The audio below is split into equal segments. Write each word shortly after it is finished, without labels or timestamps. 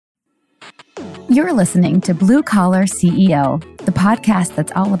You're listening to Blue Collar CEO, the podcast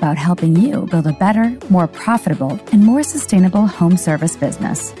that's all about helping you build a better, more profitable, and more sustainable home service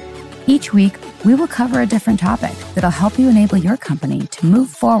business. Each week, we will cover a different topic that'll help you enable your company to move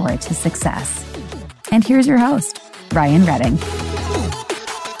forward to success. And here's your host, Ryan Redding.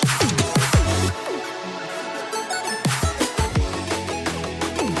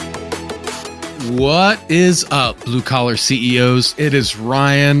 What is up, Blue Collar CEOs? It is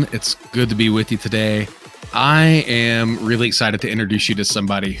Ryan. It's good to be with you today. I am really excited to introduce you to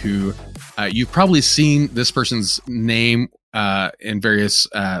somebody who you've probably seen this person's name in various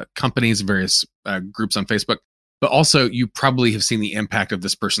companies, various groups on Facebook, but also you probably have seen the impact of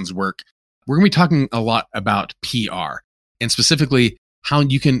this person's work. We're going to be talking a lot about PR and specifically how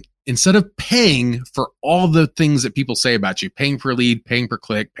you can, instead of paying for all the things that people say about you, paying per lead, paying per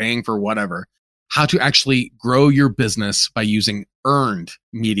click, paying for whatever, how to actually grow your business by using earned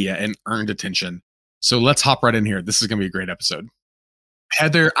media and earned attention. So let's hop right in here. This is going to be a great episode.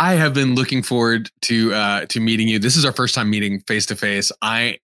 Heather, I have been looking forward to meeting you. This is our first time meeting face to face.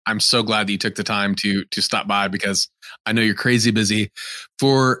 I'm so glad that you took the time to stop by because I know you're crazy busy.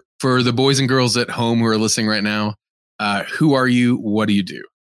 For the boys and girls at home who are listening right now, who are you? What do you do?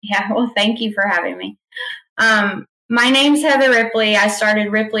 Yeah, well, thank you for having me. My name's Heather Ripley. I started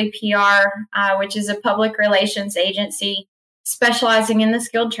Ripley PR, which is a public relations agency specializing in the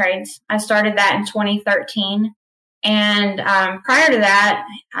skilled trades. I started that in 2013. And prior to that,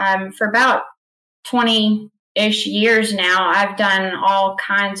 for about 20-ish years now, I've done all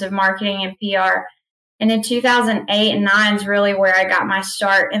kinds of marketing and PR. And in 2008 and 9 is really where I got my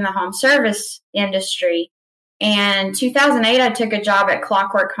start in the home service industry. And 2008, I took a job at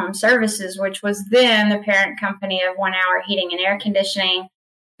Clockwork Home Services, which was then the parent company of 1 Hour Heating and Air Conditioning,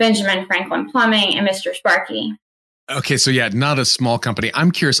 Benjamin Franklin Plumbing, and Mr. Sparky. Okay, so yeah, not a small company.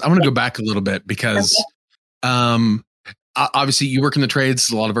 I'm curious. I want to go back a little bit because obviously you work in the trades.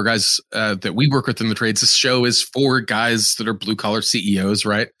 A lot of our guys that we work with in the trades, this show is for guys that are blue-collar CEOs,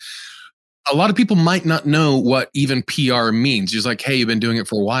 right? A lot of people might not know what even PR means. Just like, hey, you've been doing it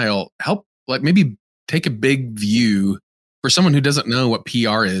for a while. Help, like maybe take a big view for someone who doesn't know what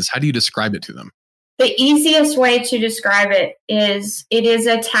PR is. How do you describe it to them? The easiest way to describe it is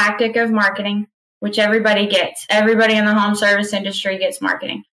a tactic of marketing, which everybody gets. Everybody in the home service industry gets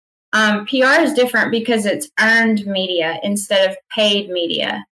marketing. PR is different because it's earned media instead of paid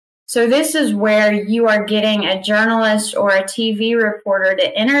media. So this is where you are getting a journalist or a TV reporter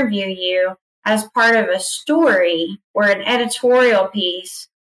to interview you as part of a story or an editorial piece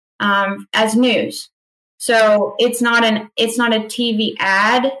as news. So it's not a TV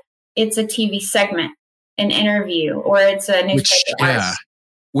ad, it's a TV segment, an interview, or it's a newspaper.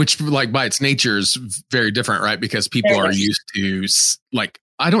 Which like by its nature is very different, right? Because people are used to, like,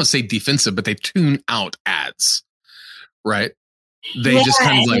 I don't say defensive, but they tune out ads, right? They just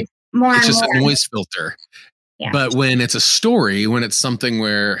kind of like, it's just a noise filter. Yeah. But when it's a story, when it's something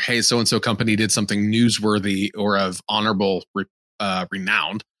where, hey, so-and-so company did something newsworthy or of honorable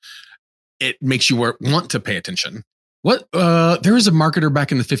renown, it makes you want to pay attention. There was a marketer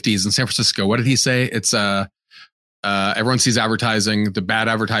back in the 50s in San Francisco. What did he say? It's everyone sees advertising. The bad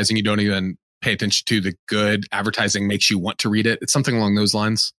advertising you don't even pay attention to. The good advertising makes you want to read it. It's something along those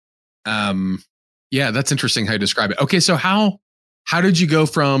lines. Yeah, that's interesting how you describe it. Okay, so how did you go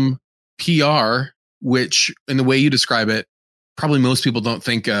from PR, which in the way you describe it, probably most people don't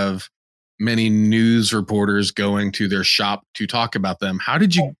think of many news reporters going to their shop to talk about them. How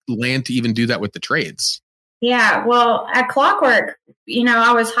did you land to even do that with the trades? Yeah, well, at Clockwork,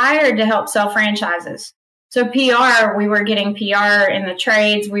 I was hired to help sell franchises. So PR, we were getting PR in the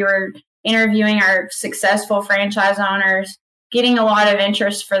trades. We were interviewing our successful franchise owners, getting a lot of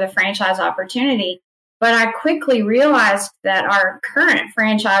interest for the franchise opportunity. But I quickly realized that our current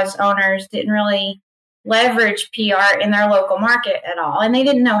franchise owners didn't really leverage PR in their local market at all, and they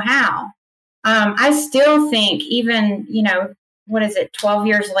didn't know how. I still think even, 12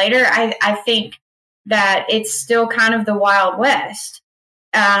 years later, I think that it's still kind of the Wild West.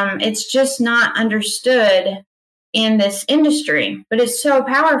 It's just not understood in this industry, but it's so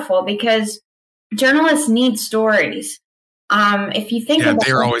powerful because journalists need stories. If you think about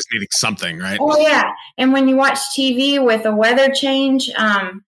they're always needing something, right? Oh, yeah. And when you watch TV with a weather change,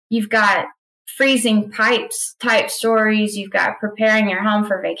 you've got freezing pipes type stories. You've got preparing your home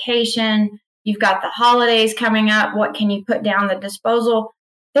for vacation. You've got the holidays coming up. What can you put down the disposal?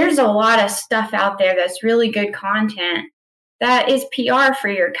 There's a lot of stuff out there that's really good content that is PR for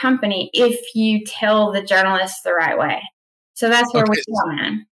your company if you tell the journalists the right way. So that's where we come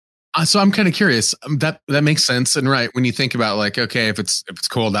in. So I'm kind of curious. That makes sense. And right, when you think about like, okay, if it's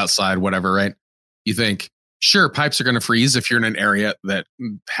cold outside, whatever, right? you think, sure, pipes are going to freeze if you're in an area that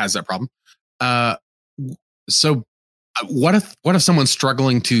has that problem. So what if someone's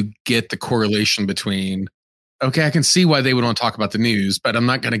struggling to get the correlation between, okay, I can see why they would want to talk about the news, but I'm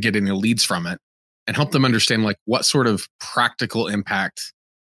not going to get any leads from it, and help them understand like what sort of practical impact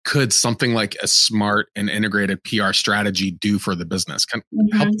could something like a smart and integrated PR strategy do for the business? Do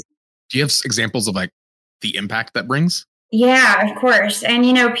you have examples of like the impact that brings? Yeah, of course. And,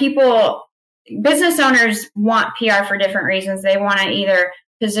 business owners want PR for different reasons. They want to either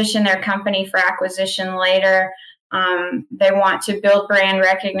position their company for acquisition later. They want to build brand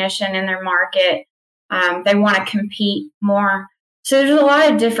recognition in their market. They want to compete more. So there's a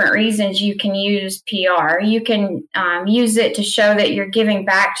lot of different reasons you can use PR. You can use it to show that you're giving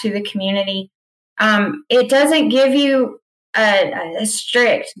back to the community. It doesn't give you a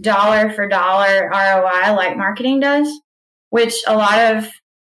strict dollar for dollar ROI like marketing does, which a lot of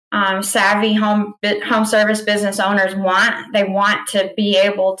savvy home service business owners want. They want to be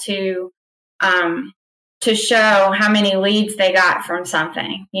able to show how many leads they got from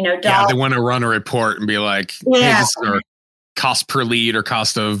something. They want to run a report and be like, hey, this is our cost per lead or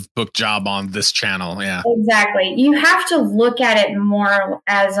cost of book job on this channel. Yeah, exactly. You have to look at it more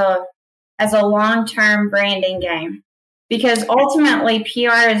as a long-term branding game, because ultimately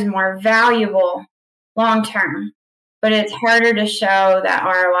PR is more valuable long-term, but it's harder to show that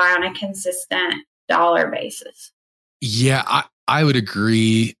ROI on a consistent dollar basis. Yeah, I would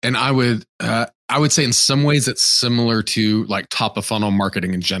agree. And I would say in some ways it's similar to like top of funnel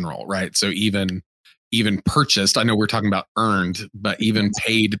marketing in general, right? So even purchased, I know we're talking about earned, but even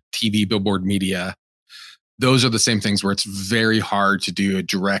paid TV billboard media, those are the same things where it's very hard to do a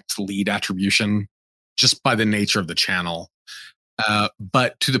direct lead attribution just by the nature of the channel.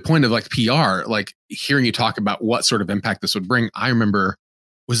 But to the point of like PR, like hearing you talk about what sort of impact this would bring, I remember,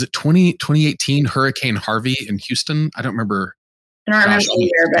 was it 2018 Hurricane Harvey in Houston? I don't remember. I don't remember the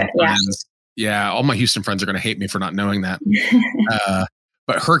year, but yeah. Yeah, all my Houston friends are going to hate me for not knowing that.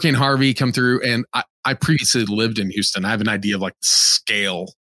 But Hurricane Harvey come through, and I previously lived in Houston. I have an idea of like the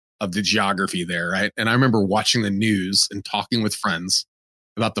scale of the geography there, right? And I remember watching the news and talking with friends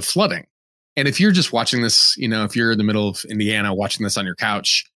about the flooding. And if you're just watching this, if you're in the middle of Indiana watching this on your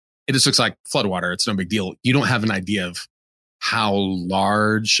couch, it just looks like floodwater. It's no big deal. You don't have an idea of how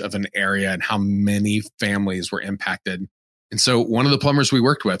large of an area and how many families were impacted. And so one of the plumbers we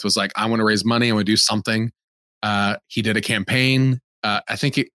worked with was like, I want to raise money. I want to do something. He did a campaign. I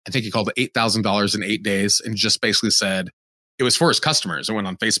think he called it $8,000 in 8 days, and just basically said it was for his customers. It went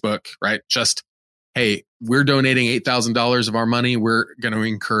on Facebook, right? Just, hey, we're donating $8,000 of our money. We're going to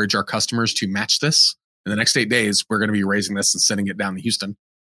encourage our customers to match this. In the next 8 days, we're going to be raising this and sending it down to Houston.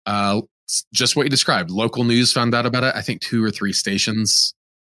 Just what you described. Local news found out about it. I think 2 or 3 stations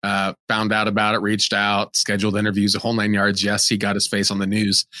found out about it, reached out, scheduled interviews, a whole 9 yards. Yes, he got his face on the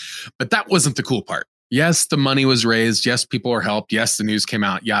news, but that wasn't the cool part. Yes, the money was raised. Yes, people were helped. Yes, the news came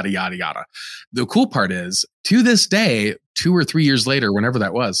out, yada, yada, yada. The cool part is, to this day, 2 or 3 years later, whenever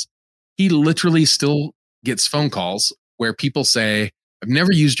that was, he literally still gets phone calls where people say, I've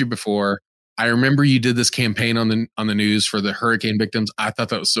never used you before. I remember you did this campaign on the news for the hurricane victims. I thought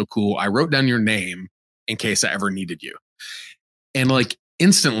that was so cool. I wrote down your name in case I ever needed you. And like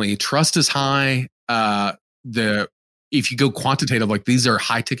instantly, trust is high. If you go quantitative, like these are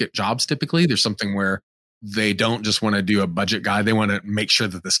high ticket jobs typically. There's something where they don't just want to do a budget guide. They want to make sure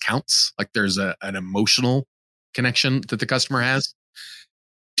that this counts. Like there's an emotional connection that the customer has.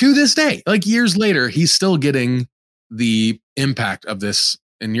 To this day, like years later, he's still getting the impact of this,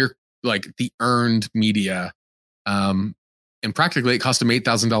 and you're like the earned media. And practically it cost him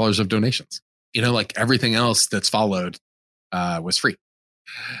 $8,000 of donations. Like everything else that's followed was free.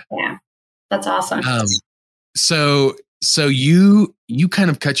 Yeah, that's awesome. So you kind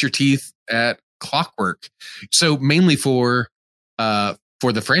of cut your teeth at Clockwork. So mainly for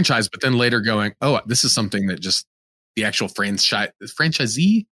the franchise, but then later going, oh, this is something that just the actual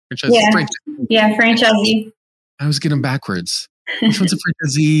franchisee. Yeah, franchisee. I was getting backwards. Which one's a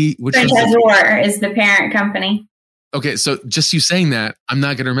franchisee? Franchisor is the parent company. Okay, so just you saying that, I'm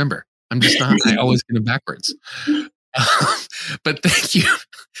not going to remember. I'm just not. I always get them backwards. But thank you.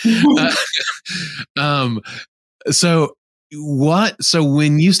 So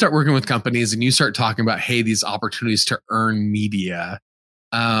when you start working with companies and you start talking about, hey, these opportunities to earn media,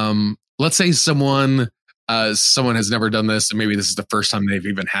 let's say someone has never done this, and maybe this is the first time they've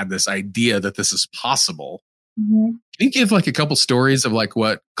even had this idea that this is possible. Mm-hmm. Can you give like a couple stories of like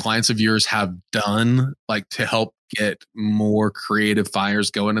what clients of yours have done, like to help get more creative fires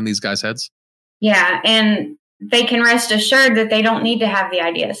going in these guys' heads? Yeah, and they can rest assured that they don't need to have the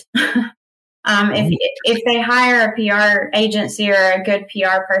ideas. If they hire a PR agency or a good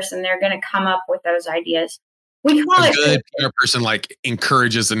PR person, they're going to come up with those ideas. We call a good PR person like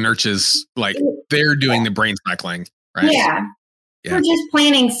encourages and nurtures, like they're doing the brain cycling, right? Yeah. We're just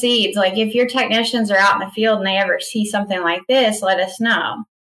planting seeds. Like if your technicians are out in the field and they ever see something like this, let us know.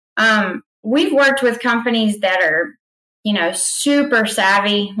 We've worked with companies that are, super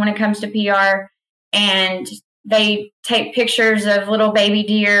savvy when it comes to PR, and they take pictures of little baby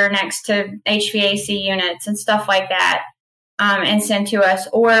deer next to HVAC units and stuff like that, and send to us.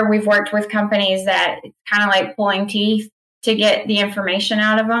 Or we've worked with companies that kind of like pulling teeth to get the information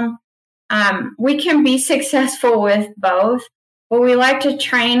out of them. We can be successful with both, but we like to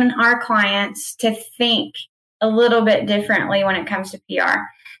train our clients to think a little bit differently when it comes to PR.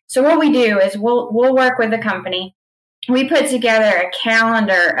 So what we do is we'll work with a company. We put together a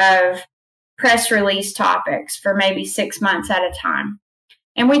calendar of press release topics for maybe 6 months at a time.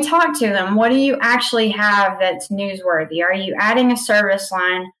 And we talk to them. What do you actually have that's newsworthy? Are you adding a service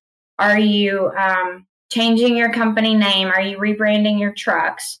line? Are you changing your company name? Are you rebranding your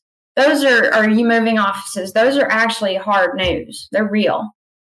trucks? Are you moving offices? Those are actually hard news. They're real.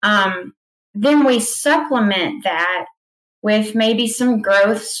 Then we supplement that with maybe some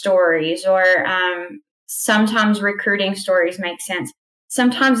growth stories, or sometimes recruiting stories make sense.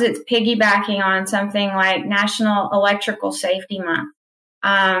 Sometimes it's piggybacking on something like National Electrical Safety Month,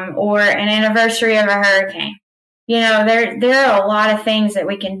 or an anniversary of a hurricane. There are a lot of things that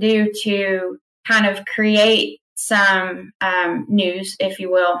we can do to kind of create some news, if you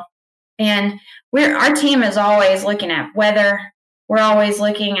will. And our team is always looking at weather. We're always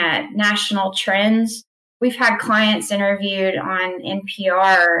looking at national trends. We've had clients interviewed on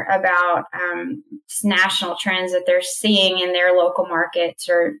NPR about national trends that they're seeing in their local markets,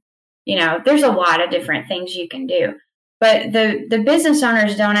 or, there's a lot of different things you can do. But the business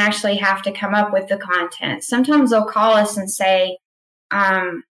owners don't actually have to come up with the content. Sometimes they'll call us and say,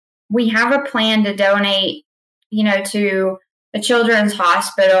 we have a plan to donate, to a children's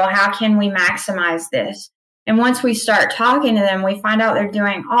hospital. How can we maximize this? And once we start talking to them, we find out they're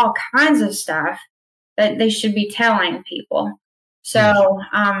doing all kinds of stuff that they should be telling people. So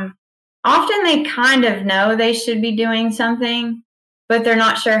often they kind of know they should be doing something, but they're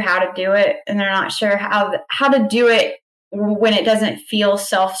not sure how to do it. And they're not sure how to do it when it doesn't feel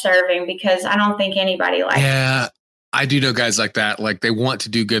self-serving, because I don't think anybody likes it. Yeah, I do know guys like that. Like they want to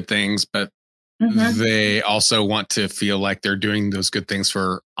do good things, but they also want to feel like they're doing those good things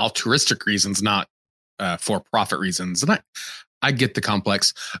for altruistic reasons, not for profit reasons. And I get the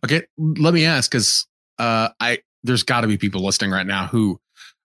complex. Okay, let me ask, because there's got to be people listening right now who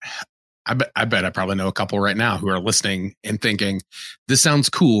I bet I probably know a couple right now who are listening and thinking, this sounds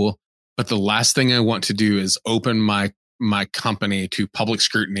cool, but the last thing I want to do is open my company to public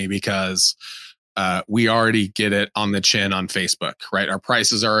scrutiny, because we already get it on the chin on Facebook, right? Our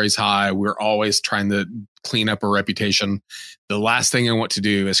prices are always high. We're always trying to clean up our reputation. The last thing I want to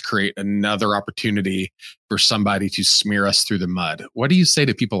do is create another opportunity for somebody to smear us through the mud. What do you say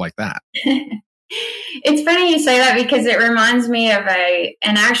to people like that? It's funny you say that, because it reminds me of an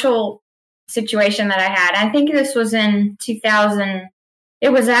actual situation that I had. I think this was in 2000.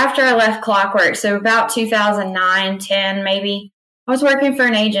 It was after I left Clockwork, so about 2009, 10 maybe. I was working for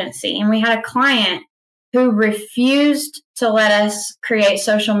an agency, and we had a client who refused to let us create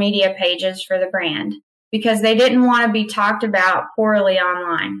social media pages for the brand because they didn't want to be talked about poorly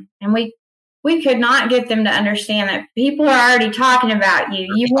online. And we could not get them to understand that people are already talking about you.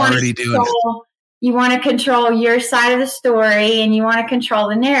 You want to control your side of the story, and you want to control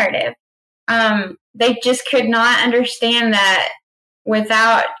the narrative. They just could not understand that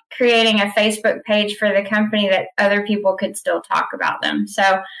without creating a Facebook page for the company, that other people could still talk about them.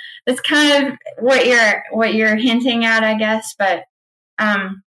 So that's kind of what you're hinting at, I guess. But,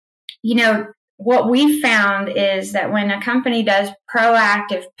 what we found is that when a company does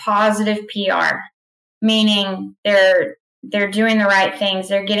proactive, positive PR, meaning they're doing the right things,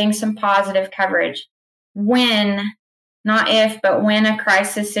 they're getting some positive coverage, not if, but when a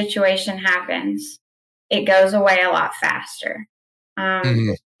crisis situation happens, it goes away a lot faster.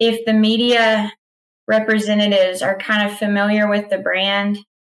 If the media representatives are kind of familiar with the brand,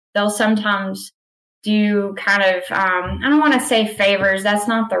 they'll sometimes do kind of, I don't want to say favors, that's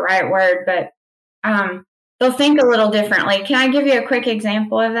not the right word, but they'll think a little differently. Can I give you a quick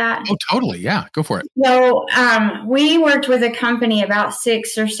example of that? Oh, totally. Yeah, go for it. So we worked with a company about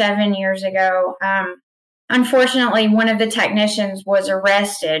 6 or 7 years ago. Unfortunately, one of the technicians was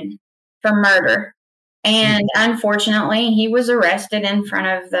arrested for murder. And unfortunately, he was arrested in front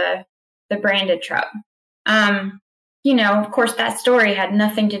of the branded truck. of course, that story had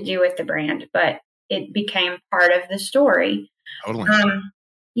nothing to do with the brand, but it became part of the story. Totally.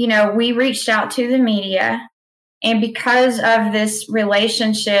 We reached out to the media, and because of this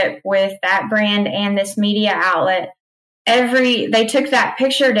relationship with that brand and this media outlet, they took that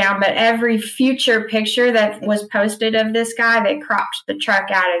picture down, but every future picture that was posted of this guy, they cropped the truck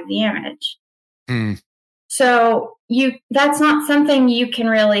out of the image. So that's not something you can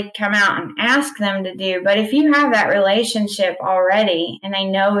really come out and ask them to do. But if you have that relationship already and they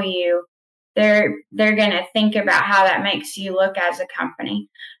know you, they're going to think about how that makes you look as a company.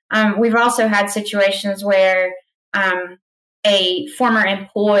 We've also had situations where a former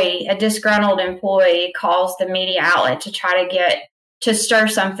employee, a disgruntled employee, calls the media outlet to try to stir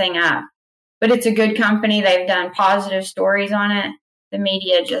something up. But it's a good company. They've done positive stories on it. The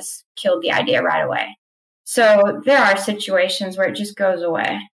media just killed the idea right away. So there are situations where it just goes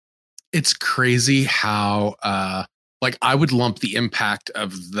away. It's crazy how, I would lump the impact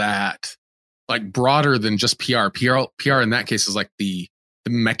of that, broader than just PR. PR in that case is like the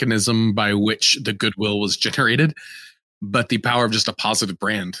mechanism by which the goodwill was generated, but the power of just a positive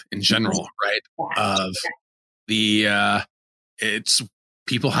brand in general, right? It's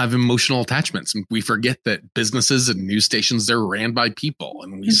people have emotional attachments, and we forget that businesses and news stations, they're ran by people,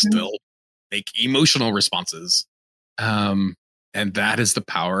 and we still make emotional responses. And that is the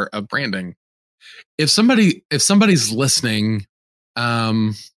power of branding. If somebody's listening,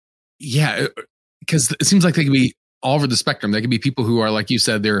 because it seems like they can be all over the spectrum. They can be people who are, like you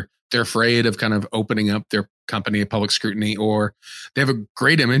said, they're afraid of kind of opening up their company to public scrutiny, or they have a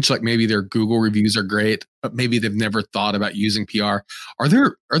great image, like maybe their Google reviews are great, but maybe they've never thought about using PR. Are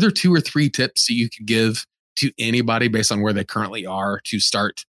there 2 or 3 tips that you could give to anybody based on where they currently are to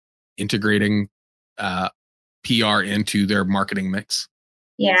start integrating PR into their marketing mix?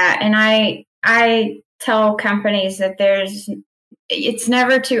 Yeah, and I tell companies that it's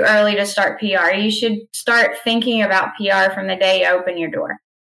never too early to start PR. You should start thinking about PR from the day you open your door.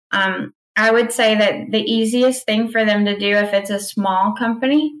 I would say that the easiest thing for them to do, if it's a small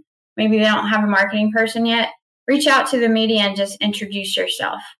company, maybe they don't have a marketing person yet, reach out to the media and just introduce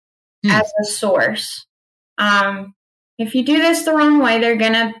yourself as a source. If you do this the wrong way, they're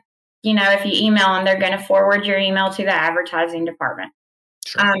going to, if you email them, they're going to forward your email to the advertising department.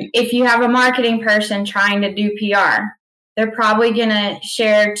 Sure. If you have a marketing person trying to do PR, they're probably going to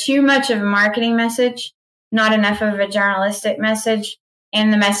share too much of a marketing message, not enough of a journalistic message,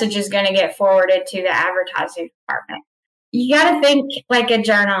 and the message is going to get forwarded to the advertising department. You got to think like a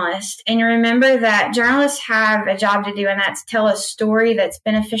journalist, and remember that journalists have a job to do, and that's tell a story that's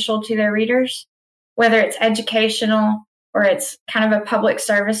beneficial to their readers, whether it's educational or it's kind of a public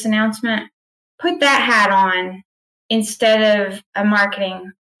service announcement. Put that hat on instead of a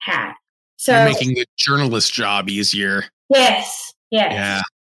marketing hat. So you're making the journalist job easier. Yes. Yeah.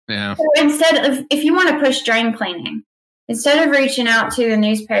 So instead of, if you want to push drain cleaning, instead of reaching out to the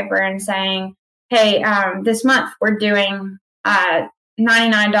newspaper and saying, hey, this month we're doing a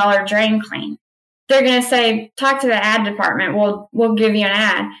 $99 drain clean, they're going to say, talk to the ad department. We'll give you an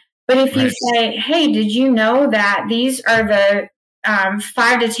ad. But if you say, hey, did you know that these are the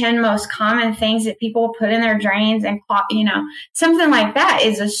 5 to 10 most common things that people put in their drains, and something like that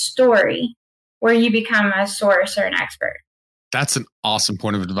is a story where you become a source or an expert. That's an awesome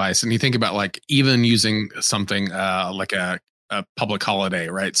point of advice. And you think about even using something like a public holiday,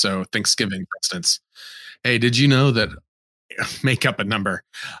 right? So Thanksgiving, for instance. Hey, did you know that, make up a number,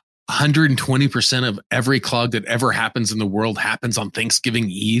 120% of every clog that ever happens in the world happens on Thanksgiving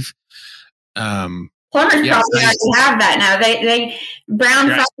Eve? Plumbers probably already have that now. They Brown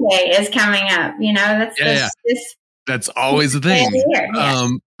Friday is coming up. That's always the thing.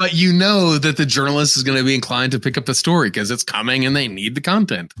 But that the journalist is going to be inclined to pick up the story because it's coming and they need the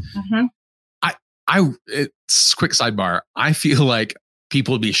content. Mm-hmm. It's quick sidebar. I feel like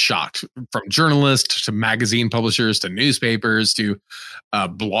people would be shocked, from journalists to magazine publishers to newspapers to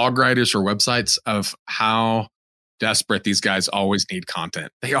blog writers or websites, of how desperate these guys always need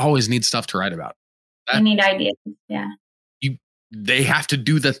content. They always need stuff to write about. They need ideas. Yeah. They have to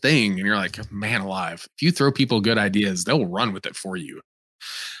do the thing. And you're like, man alive. If you throw people good ideas, they'll run with it for you.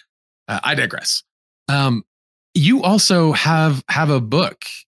 I digress. You also have a book.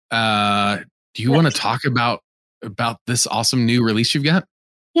 Do you want to talk about this awesome new release you've got?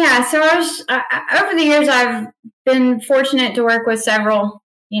 Yeah. So over the years, I've been fortunate to work with several,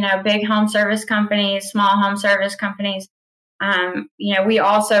 big home service companies, small home service companies. We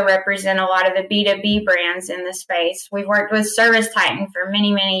also represent a lot of the B2B brands in the space. We've worked with Service Titan for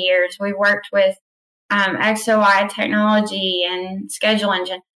many, many years. We've worked with XOI Technology and Schedule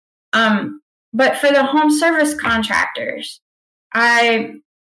Engine. But for the home service contractors, I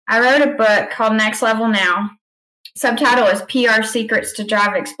wrote a book called Next Level Now. Subtitle is PR Secrets to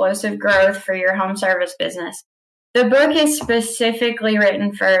Drive Explosive Growth for Your Home Service Business. The book is specifically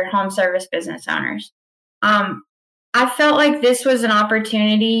written for home service business owners. I felt like this was an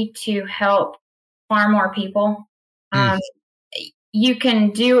opportunity to help far more people. You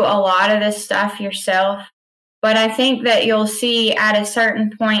can do a lot of this stuff yourself, but I think that you'll see at a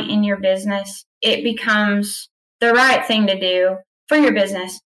certain point in your business, it becomes the right thing to do for your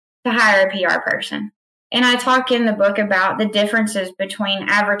business to hire a PR person. And I talk in the book about the differences between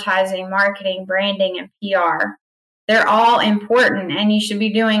advertising, marketing, branding, and PR. They're all important, and you should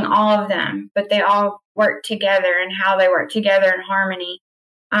be doing all of them, but they all work together and how they work together in harmony.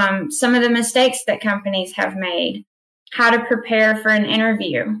 Some of the mistakes that companies have made, how to prepare for an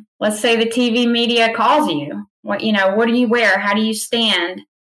interview. Let's say the TV media calls you. What do you wear? How do you stand?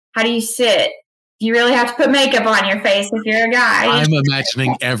 How do you sit? Do you really have to put makeup on your face if you're a guy? I'm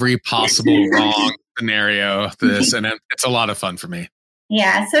imagining every possible wrong scenario for this, and it's a lot of fun for me.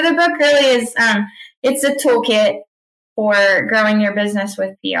 Yeah, so the book really is, it's a toolkit for growing your business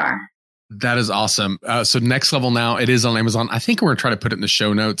with PR. That is awesome. So Next Level Now, it is on Amazon. I think we're going to try to put it in the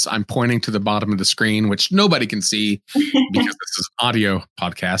show notes. I'm pointing to the bottom of the screen, which nobody can see because this is audio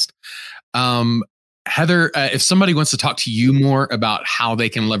podcast. Heather, if somebody wants to talk to you more about how they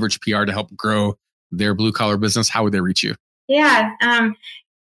can leverage PR to help grow their blue collar business, how would they reach you? Yeah.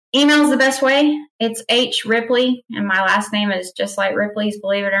 Email is the best way. It's H Ripley, and my last name is just like Ripley's,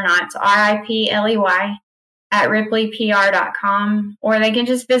 believe it or not. It's RIPLEY at ripleypr.com, or they can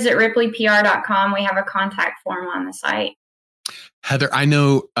just visit ripleypr.com. We have a contact form on the site. Heather, I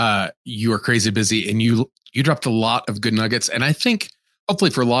know you are crazy busy, and you dropped a lot of good nuggets. And I think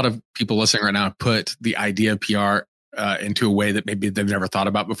hopefully for a lot of people listening right now, put the idea of PR into a way that maybe they've never thought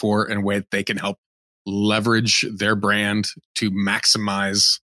about before, in a way that they can help leverage their brand to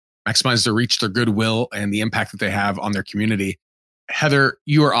maximize their reach, their goodwill, and the impact that they have on their community. Heather,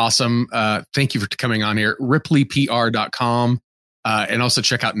 you are awesome. Thank you for coming on here. ripleypr.com. And also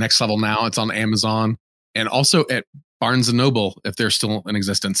check out Next Level Now. It's on Amazon and also at Barnes & Noble, if they're still in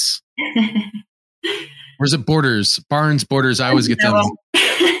existence. Or is it Borders? Borders. I always get them.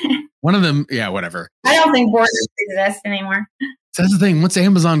 One of them. Yeah, whatever. I don't think Borders exist anymore. So that's the thing. Once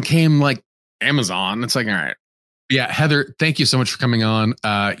Amazon came, like Amazon, it's like, all right. Yeah, Heather, thank you so much for coming on.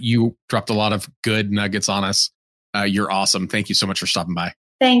 You dropped a lot of good nuggets on us. You're awesome. Thank you so much for stopping by.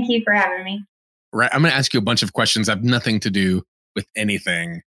 Thank you for having me. Right. I'm going to ask you a bunch of questions that have nothing to do with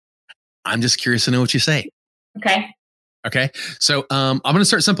anything. I'm just curious to know what you say. Okay. So I'm going to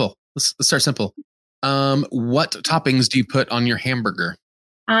start simple. Let's start simple. What toppings do you put on your hamburger?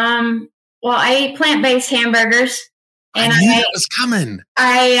 Well, I eat plant-based hamburgers. And I knew that was coming.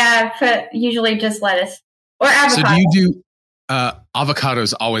 I put usually just lettuce or avocado. So do you do avocado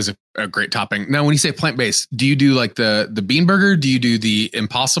is always a great topping. Now, when you say plant-based, do you do like the bean burger? Do you do the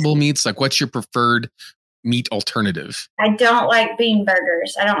Impossible meats? Like, what's your preferred meat alternative? I don't like bean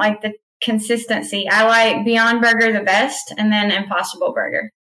burgers. I don't like the consistency. I like Beyond Burger the best, and then Impossible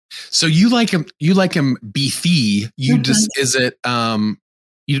Burger. So you like them beefy. You just, is it, I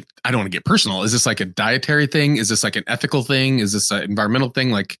don't want to get personal. Is this like a dietary thing? Is this like an ethical thing? Is this an environmental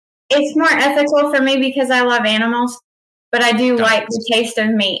thing? Like, it's more ethical for me because I love animals, but I do like the taste of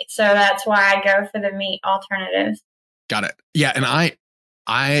meat. So that's why I go for the meat alternatives. Got it. Yeah. And I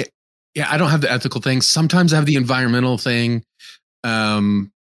don't have the ethical thing. Sometimes I have the environmental thing.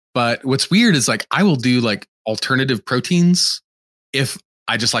 But what's weird is like, I will do like alternative proteins if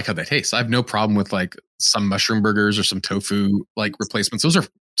I just like how they taste. I have no problem with like some mushroom burgers or some tofu like replacements.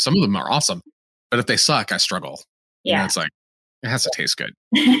 Some of them are awesome, but if they suck, I struggle. Yeah. It's like, it has to taste good.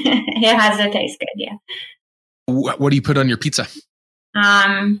 It has to taste good. Yeah. What do you put on your pizza?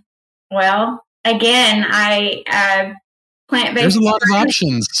 Well, again, I plant-based. There's a lot of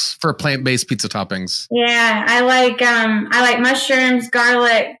options for plant-based pizza toppings. Yeah, I like mushrooms,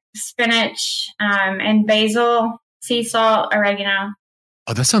 garlic, spinach, and basil, sea salt, oregano.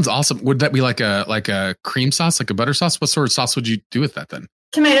 Oh, that sounds awesome. Would that be like a cream sauce, like a butter sauce? What sort of sauce would you do with that then?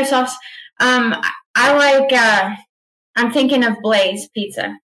 Tomato sauce. I'm thinking of Blaze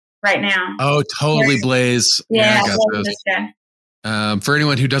pizza right now. Oh, totally Blaze. Yeah, I got those. For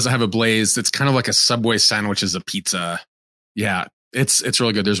anyone who doesn't have a Blaze, it's kind of like a Subway sandwich as a pizza. Yeah, it's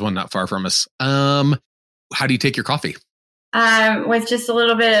really good. There's one not far from us. How do you take your coffee? With just a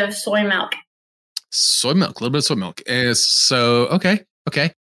little bit of soy milk. Soy milk, a little bit of soy milk. Okay. How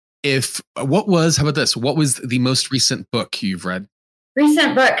about this? What was the most recent book you've read?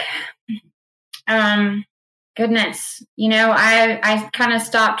 Recent book. goodness, I kind of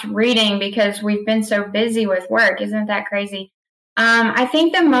stopped reading because we've been so busy with work. Isn't that crazy? I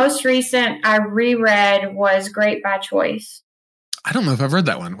think the most recent I reread was Great by Choice. I don't know if I've read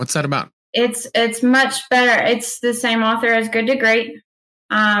that one. What's that about? It's much better. It's the same author as Good to Great.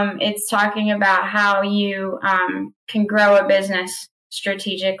 It's talking about how you can grow a business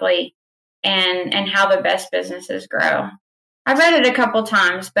strategically and how the best businesses grow. I've read it a couple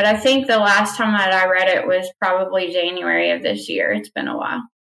times, but I think the last time that I read it was probably January of this year. It's been a while.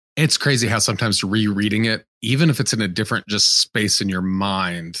 It's crazy how sometimes rereading it, even if it's in a different just space in your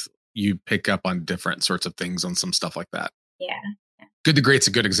mind, you pick up on different sorts of things on some stuff like that. Yeah. Good to Great's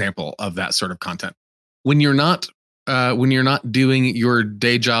a good example of that sort of content. When you're not doing your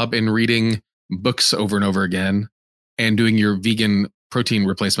day job and reading books over and over again and doing your vegan protein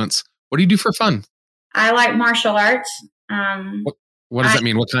replacements, what do you do for fun? I like martial arts. What does that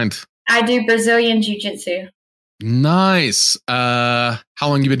mean? What kind? I do Brazilian jiu-jitsu. Nice. How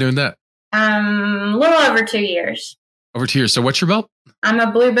long have you been doing that? A little over 2 years. Over 2 years. So what's your belt? I'm a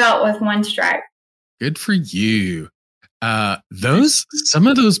blue belt with 1 stripe. Good for you. Some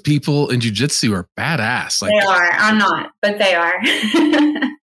of those people in jiu-jitsu are badass. Like, they are. I'm not, but they are.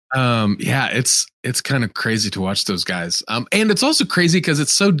 Yeah, it's kind of crazy to watch those guys. And it's also crazy because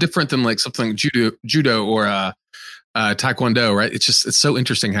it's so different than like something like judo or taekwondo, right? It's so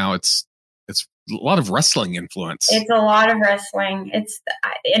interesting how it's a lot of wrestling influence. It's a lot of wrestling. It's,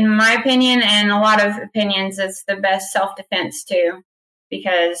 in my opinion, and a lot of opinions, it's the best self-defense too,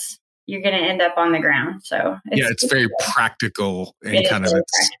 because you're going to end up on the ground. So it's very practical and kind of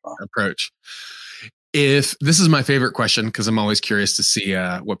its approach. If this is my favorite question, because I'm always curious to see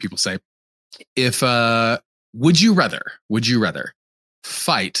what people say. If would you rather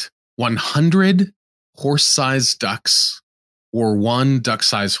fight 100 horse-sized ducks or 1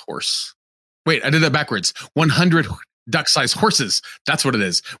 duck-sized horse? Wait, I did that backwards. 100 duck-sized horses. That's what it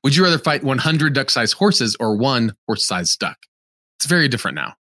is. Would you rather fight 100 duck-sized horses or 1 horse-sized duck? It's very different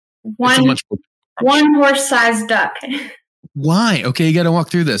now. One horse-sized duck. Why? Okay, you got to walk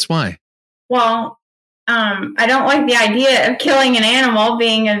through this. Why? Well, I don't like the idea of killing an animal,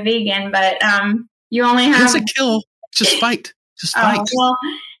 being a vegan, but you only have... It's a kill. Just fight. Just fight. Well,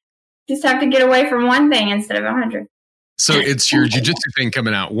 just have to get away from one thing instead of 100. So it's your jiu-jitsu thing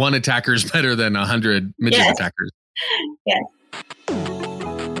coming out. 1 attacker is better than 100 midget attackers. Yes.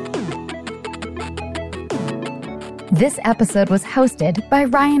 This episode was hosted by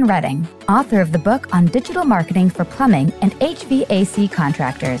Ryan Redding, author of the book on digital marketing for plumbing and HVAC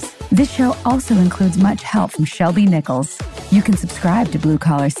contractors. This show also includes much help from Shelby Nichols. You can subscribe to Blue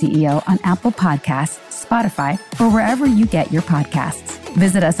Collar CEO on Apple Podcasts, Spotify, or wherever you get your podcasts.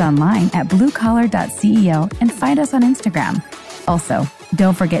 Visit us online at bluecollar.ceo and find us on Instagram. Also,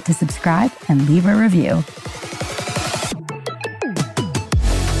 don't forget to subscribe and leave a review.